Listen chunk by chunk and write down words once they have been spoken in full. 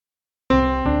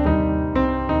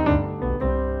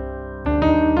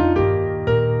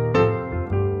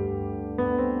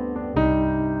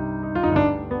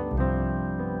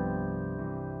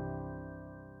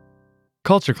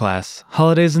Culture Class,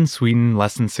 Holidays in Sweden,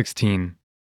 Lesson 16.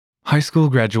 High School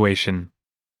Graduation.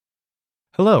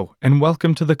 Hello, and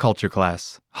welcome to the Culture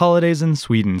Class, Holidays in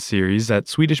Sweden series at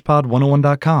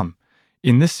SwedishPod101.com.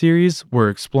 In this series, we're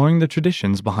exploring the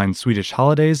traditions behind Swedish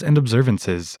holidays and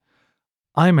observances.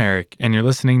 I'm Eric, and you're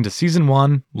listening to Season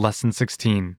 1, Lesson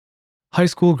 16. High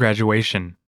School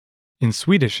Graduation. In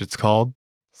Swedish, it's called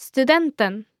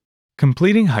Studenten.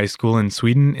 Completing high school in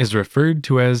Sweden is referred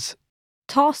to as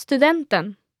Ta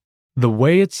studenten. The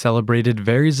way it's celebrated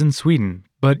varies in Sweden,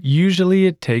 but usually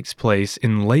it takes place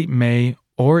in late May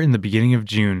or in the beginning of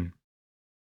June.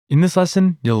 In this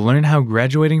lesson, you'll learn how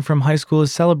graduating from high school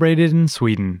is celebrated in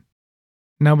Sweden.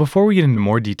 Now, before we get into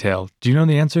more detail, do you know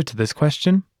the answer to this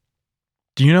question?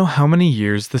 Do you know how many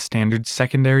years the standard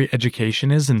secondary education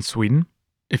is in Sweden?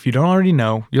 If you don't already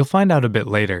know, you'll find out a bit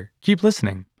later. Keep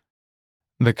listening.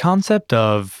 The concept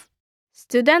of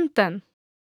Studenten.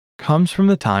 comes from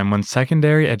the time when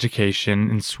secondary education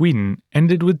in Sweden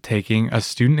ended with taking a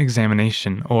student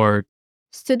examination, or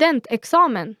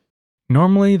Studentexamen.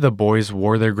 normally the boys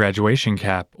wore their graduation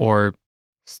cap, or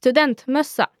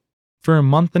Studentmössa. for a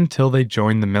month until they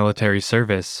joined the military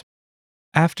service.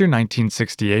 After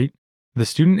 1968, the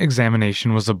student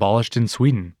examination was abolished in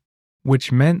Sweden,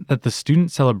 which meant that the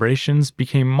student celebrations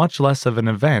became much less of an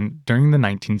event during the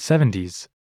 1970s.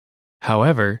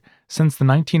 However, since the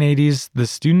 1980s, the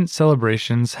student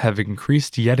celebrations have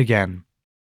increased yet again.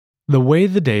 The way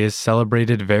the day is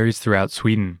celebrated varies throughout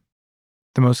Sweden.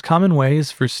 The most common way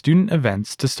is for student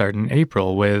events to start in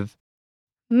April with,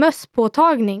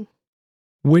 Mösspåtagning.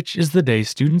 which is the day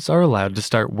students are allowed to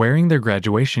start wearing their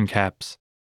graduation caps.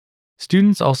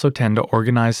 Students also tend to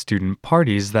organize student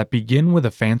parties that begin with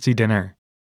a fancy dinner.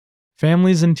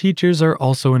 Families and teachers are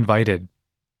also invited.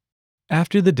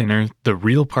 After the dinner, the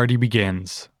real party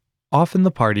begins. Often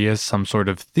the party has some sort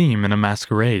of theme in a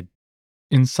masquerade.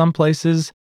 In some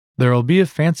places, there will be a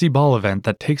fancy ball event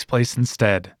that takes place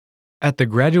instead. At the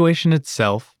graduation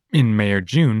itself, in May or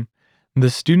June, the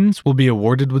students will be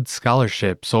awarded with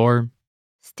scholarships or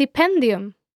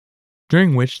Stipendium.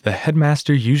 during which the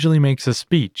headmaster usually makes a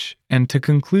speech, and to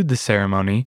conclude the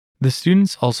ceremony, the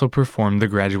students also perform the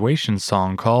graduation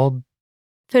song called,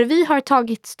 För vi har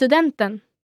tagit studenten.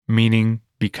 meaning,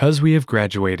 because we have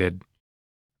graduated.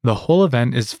 The whole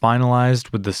event is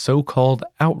finalized with the so-called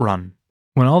outrun,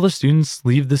 when all the students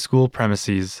leave the school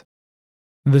premises.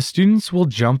 The students will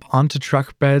jump onto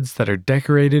truck beds that are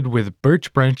decorated with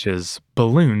birch branches,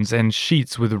 balloons, and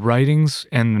sheets with writings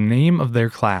and the name of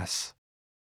their class.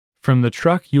 From the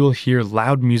truck, you will hear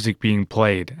loud music being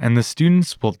played, and the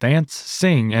students will dance,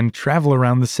 sing, and travel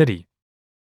around the city.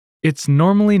 It's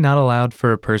normally not allowed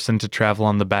for a person to travel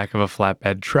on the back of a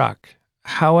flatbed truck.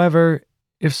 However,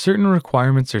 if certain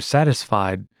requirements are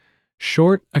satisfied,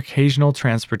 short, occasional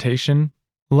transportation,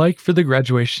 like for the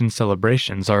graduation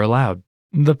celebrations, are allowed.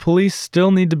 The police still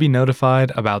need to be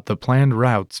notified about the planned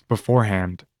routes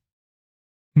beforehand.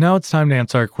 Now it's time to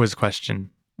answer our quiz question.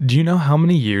 Do you know how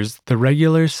many years the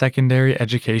regular secondary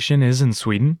education is in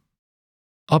Sweden?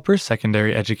 Upper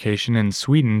secondary education in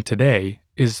Sweden today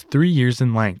is 3 years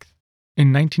in length.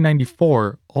 In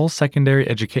 1994, all secondary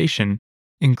education,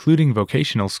 including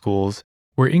vocational schools,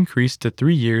 were increased to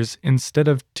 3 years instead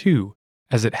of 2,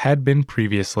 as it had been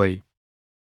previously.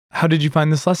 How did you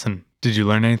find this lesson? Did you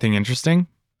learn anything interesting?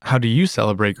 How do you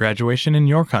celebrate graduation in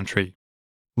your country?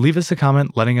 Leave us a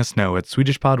comment letting us know at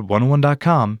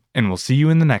SwedishPod101.com, and we'll see you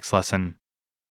in the next lesson.